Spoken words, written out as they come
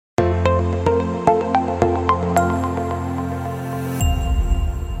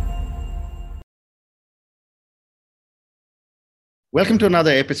Welcome to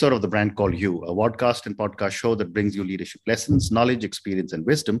another episode of The Brand Called You, a podcast and podcast show that brings you leadership lessons, knowledge, experience, and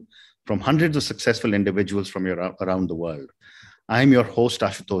wisdom from hundreds of successful individuals from around the world. I'm your host,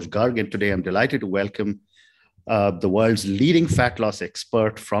 Ashutosh Garg, and today I'm delighted to welcome the world's leading fat loss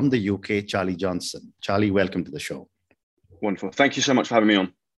expert from the UK, Charlie Johnson. Charlie, welcome to the show. Wonderful. Thank you so much for having me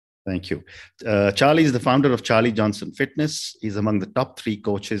on. Thank you. Charlie is the founder of Charlie Johnson Fitness. He's among the top 3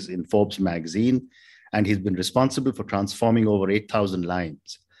 coaches in Forbes magazine, and he's been responsible for transforming over 8,000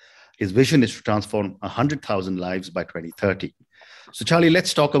 lives. His vision is to transform 100,000 lives by 2030. So, Charlie,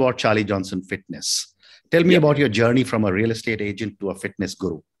 let's talk about Charlie Johnson Fitness. Tell me about your journey from a real estate agent to a fitness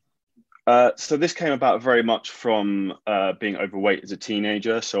guru. So this came about very much from being overweight as a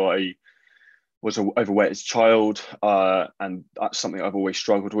teenager. So I was overweight as a child, and that's something I've always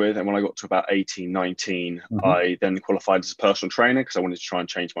struggled with. And when I got to about 18, 19, I then qualified as a personal trainer because I wanted to try and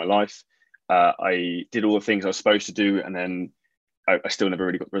change my life. I did all the things I was supposed to do, and then I still never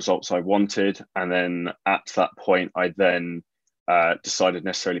really got the results I wanted. And then at that point, I then decided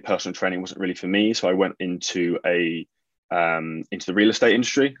necessarily personal training wasn't really for me. So I went into the real estate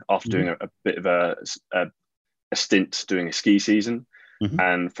industry after doing a bit of a stint doing a ski season.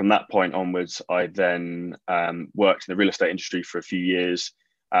 And from that point onwards, I then worked in the real estate industry for a few years,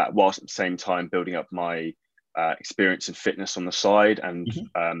 whilst at the same time building up my experience in fitness on the side and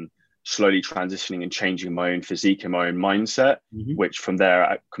slowly transitioning and changing my own physique and my own mindset, which from there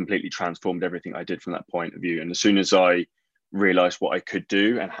I completely transformed everything I did from that point of view. And as soon as I realized what I could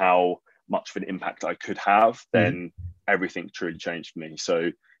do and how much of an impact I could have, then everything truly changed for me.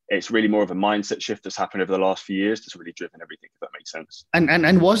 So it's really more of a mindset shift that's happened over the last few years that's really driven everything, if that makes sense.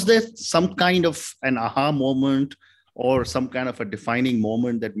 And was there some kind of an aha moment or some kind of a defining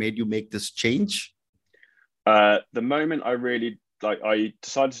moment that made you make this change? The moment I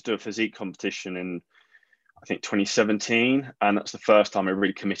decided to do a physique competition in, I think, 2017. And that's the first time I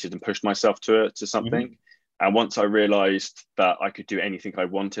really committed and pushed myself to something. And once I realized that I could do anything I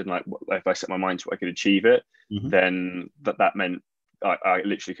wanted, and if I set my mind to it, I could achieve it, then that meant I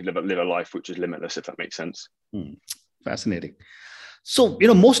literally could live a life which is limitless, if that makes sense. Fascinating. So,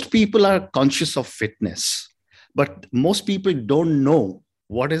 most people are conscious of fitness, but most people don't know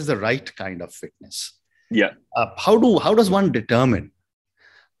what is the right kind of fitness. Yeah. How does one determine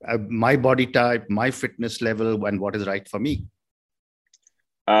my body type, my fitness level, and what is right for me?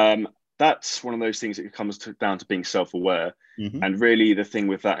 That's one of those things that comes down to being self-aware. And really the thing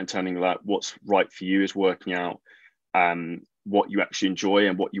with that and turning what's right for you is working out what you actually enjoy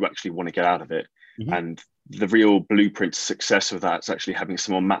and what you actually want to get out of it. And the real blueprint to success of that is actually having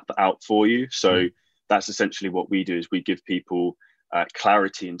someone map that out for you. So that's essentially what we do, is we give people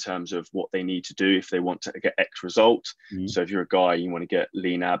clarity in terms of what they need to do if they want to get X result. So if you're a guy, you want to get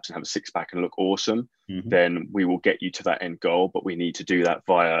lean abs and have a six-pack and look awesome, then we will get you to that end goal, but we need to do that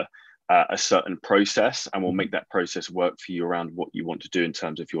via a certain process, and we'll make that process work for you around what you want to do in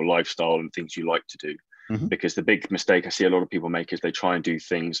terms of your lifestyle and things you like to do. Because the big mistake I see a lot of people make is they try and do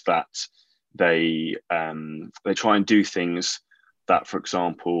things that for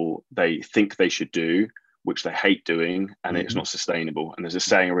example, they think they should do, which they hate doing, and it's not sustainable. And there's a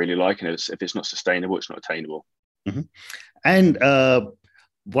saying I really like, and it's, if it's not sustainable, it's not attainable. And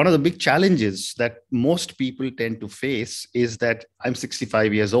one of the big challenges that most people tend to face is that I'm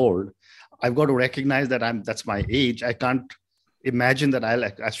 65 years old. I've got to recognize that that's my age. I can't imagine that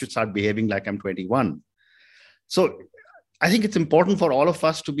I should start behaving like I'm 21. So I think it's important for all of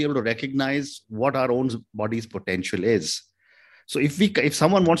us to be able to recognize what our own body's potential is. So if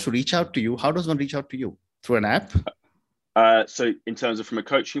someone wants to reach out to you, how does one reach out to you? Through an app? So in terms of from a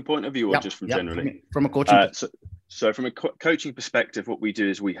coaching point of view, or just from generally? From a coaching so from a coaching perspective, what we do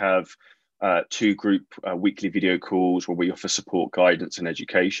is we have 2 group weekly video calls where we offer support, guidance, and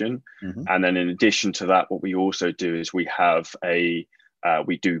education. And then in addition to that, what we also do is we have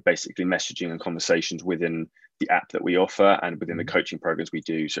we do basically messaging and conversations within the app that we offer and within the coaching programs we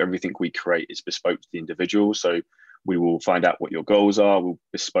do. So everything we create is bespoke to the individual. So we will find out what your goals are. We'll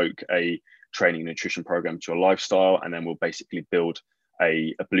bespoke a training and nutrition program to your lifestyle, and then we'll basically build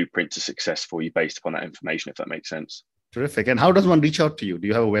a blueprint to success for you based upon that information, if that makes sense. Terrific. And how does one reach out to you? Do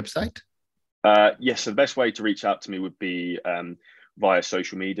you have a website? Yes. So the best way to reach out to me would be via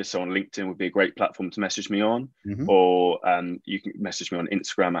social media. So on LinkedIn would be a great platform to message me on, or you can message me on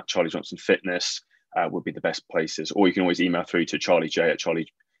Instagram at Charlie Johnson Fitness would be the best places, or you can always email through to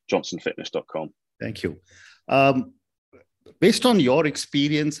charliej@charliejohnsonfitness.com. Thank you. Based on your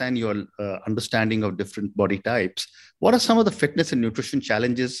experience and your understanding of different body types, what are some of the fitness and nutrition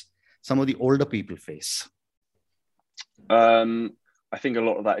challenges some of the older people face? I think a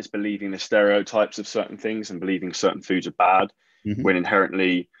lot of that is believing the stereotypes of certain things and believing certain foods are bad. when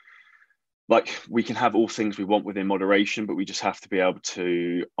inherently, like, we can have all things we want within moderation, but we just have to be able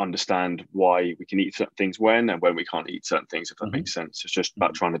to understand why we can eat certain things when, and when we can't eat certain things, if that makes sense. It's just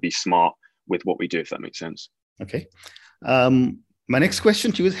about trying to be smart with what we do, if that makes sense. Okay. My next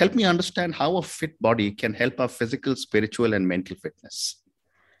question to you is, help me understand how a fit body can help our physical, spiritual, and mental fitness.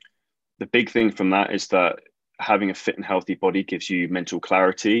 The big thing from that is that having a fit and healthy body gives you mental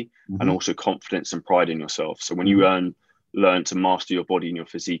clarity and also confidence and pride in yourself. So when you learn to master your body and your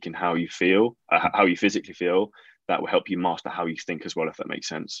physique and how you feel, how you physically feel, that will help you master how you think as well, if that makes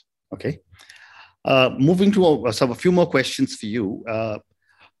sense. Okay. Moving to a few more questions for you.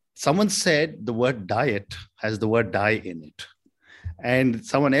 Someone said the word diet has the word die in it. And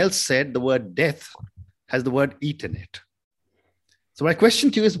someone else said the word death has the word eat in it. So my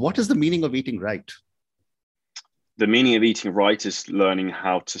question to you is, what is the meaning of eating right? The meaning of eating right is learning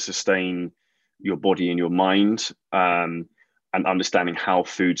how to sustain your body and your mind, and understanding how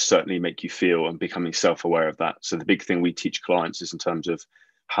foods certainly make you feel and becoming self-aware of that. So the big thing we teach clients is in terms of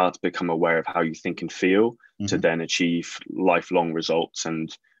how to become aware of how you think and feel to then achieve lifelong results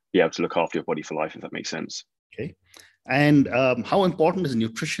and be able to look after your body for life, if that makes sense. Okay. And how important is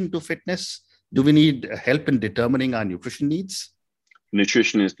nutrition to fitness? Do we need help in determining our nutrition needs?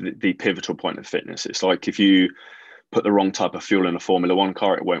 Nutrition is the pivotal point of fitness. It's like if you put the wrong type of fuel in a Formula One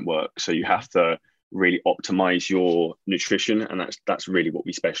car, it won't work. So you have to really optimize your nutrition. And that's really what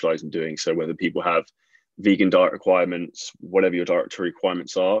we specialize in doing. So whether people have vegan diet requirements, whatever your dietary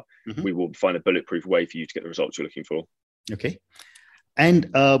requirements are, we will find a bulletproof way for you to get the results you're looking for. Okay.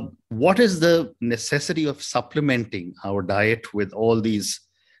 And what is the necessity of supplementing our diet with all these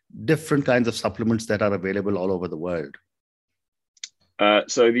different kinds of supplements that are available all over the world?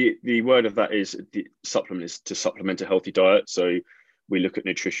 So the word of that is the supplement is to supplement a healthy diet. So we look at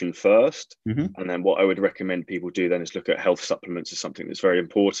nutrition first, and then what I would recommend people do then is look at health supplements as something that's very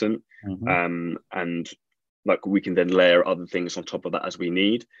important. And like we can then layer other things on top of that as we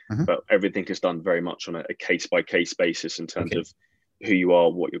need, but everything is done very much on a case by case basis in terms of who you are,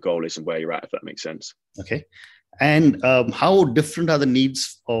 what your goal is, and where you're at, if that makes sense. Okay. And how different are the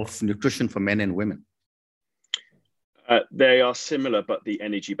needs of nutrition for men and women? They are similar, but the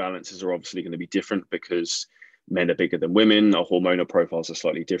energy balances are obviously going to be different because men are bigger than women. Our hormonal profiles are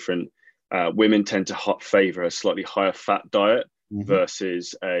slightly different. Women tend to favor a slightly higher fat diet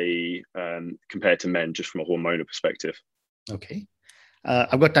versus compared to men, just from a hormonal perspective. Okay.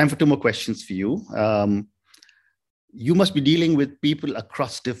 I've got time for two more questions for you. You must be dealing with people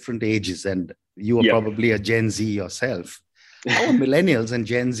across different ages, and you are probably a Gen Z yourself. How are millennials and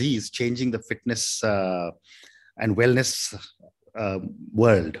Gen Zs changing the fitness and wellness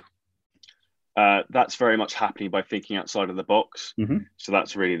world? That's very much happening by thinking outside of the box. So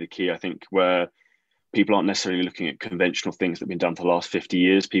that's really the key, I think, where people aren't necessarily looking at conventional things that have been done for the last 50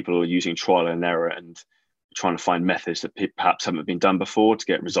 years. People are using trial and error and trying to find methods that perhaps haven't been done before to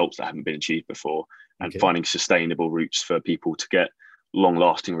get results that haven't been achieved before, and finding sustainable routes for people to get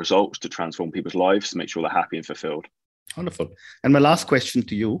long-lasting results to transform people's lives, to make sure they're happy and fulfilled. Wonderful. And my last question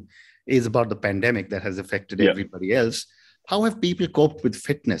to you is about the pandemic that has affected everybody else. How have people coped with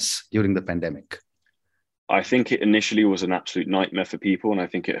fitness during the pandemic? I think it initially was an absolute nightmare for people, and I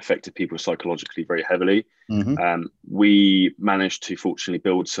think it affected people psychologically very heavily. We managed to fortunately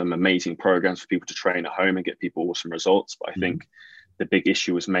build some amazing programs for people to train at home and get people awesome results. But I think the big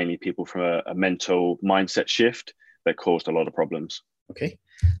issue was mainly people from a mental mindset shift that caused a lot of problems. Okay.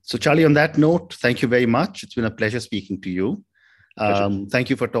 So Charlie, on that note, thank you very much. It's been a pleasure speaking to you. Thank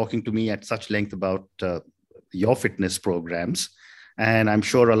you for talking to me at such length about your fitness programs. And I'm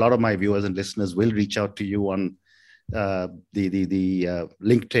sure a lot of my viewers and listeners will reach out to you on the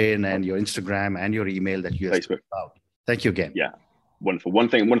LinkedIn and your Instagram and your email that you have spoken about. Thank you again. Yeah, wonderful. One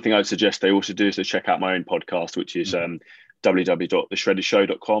thing I'd suggest they also do is to check out my own podcast, which is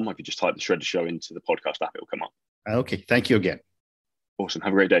www.theshreddershow.com. If you just type The Shredder Show into the podcast app, it will come up. Okay. Thank you again. Awesome.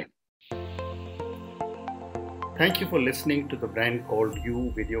 Have a great day. Thank you for listening to the Brand Called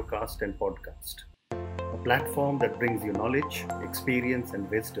You videocast and podcast, a platform that brings you knowledge, experience, and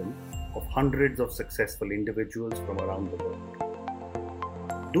wisdom of hundreds of successful individuals from around the world.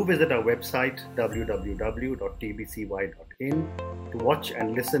 Do visit our website www.tbcy.in to watch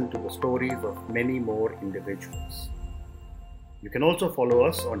and listen to the stories of many more individuals. You can also follow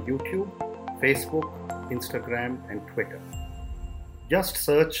us on YouTube, Facebook, Instagram, and Twitter. Just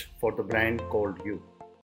search for The Brand Called You.